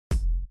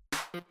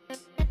So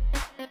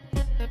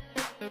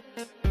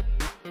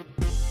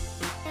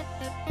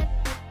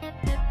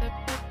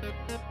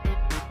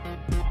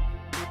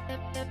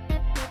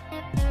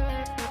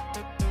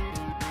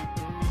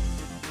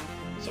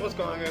what's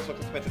going on, guys?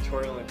 Welcome to my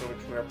tutorial in Adobe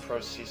Premiere Pro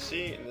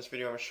CC. In this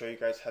video I'm going to show you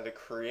guys how to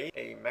create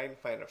a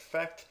magnifying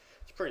effect.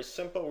 It's pretty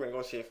simple. We're going to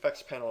go to the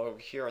effects panel over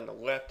here on the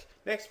left.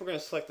 Next we're going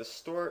to select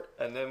distort,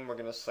 and then we're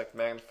going to select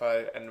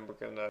magnify, and then we're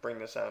going to bring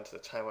this onto the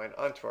timeline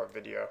onto our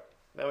video.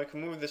 Now we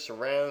can move this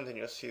around and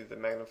you'll see the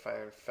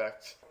magnifying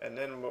effect, and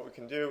then what we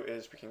can do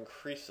is we can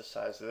increase the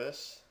size of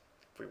this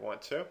if we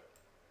want to.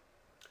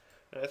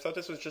 And I thought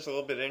this was just a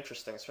little bit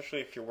interesting,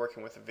 especially if you're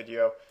working with a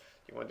video.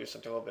 You want to do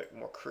something a little bit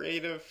more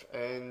creative,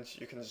 and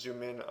you can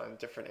zoom in on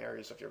different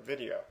areas of your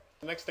video.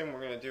 The next thing we're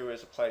going to do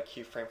is apply a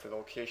keyframe for the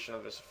location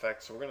of this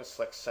effect. So we're going to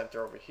select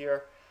center over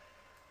here,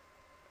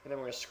 and then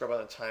we're going to scrub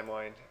on the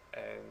timeline,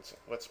 and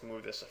let's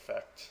move this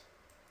effect.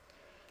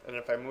 And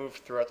if I move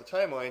throughout the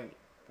timeline,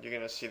 you're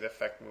going to see the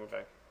effect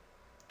moving.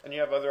 And you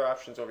have other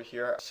options over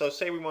here. So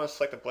say we want to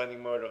select the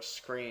blending mode of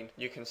screen.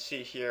 You can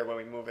see here when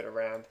we move it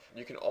around.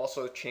 You can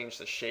also change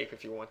the shape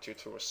if you want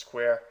to a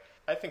square.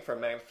 I think for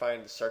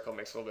magnifying, the circle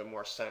makes a little bit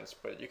more sense,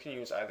 but you can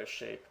use either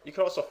shape. You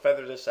can also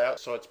feather this out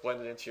so it's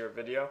blended into your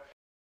video.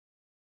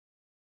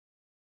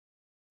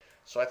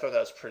 So I thought that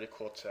was pretty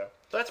cool too.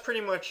 So that's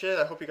pretty much it.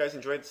 I hope you guys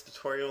enjoyed this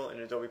tutorial in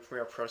Adobe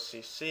Premiere Pro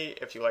CC.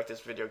 If you like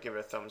this video, give it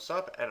a thumbs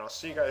up, and I'll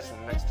see you guys in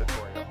the next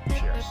tutorial.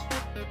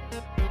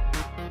 Cheers.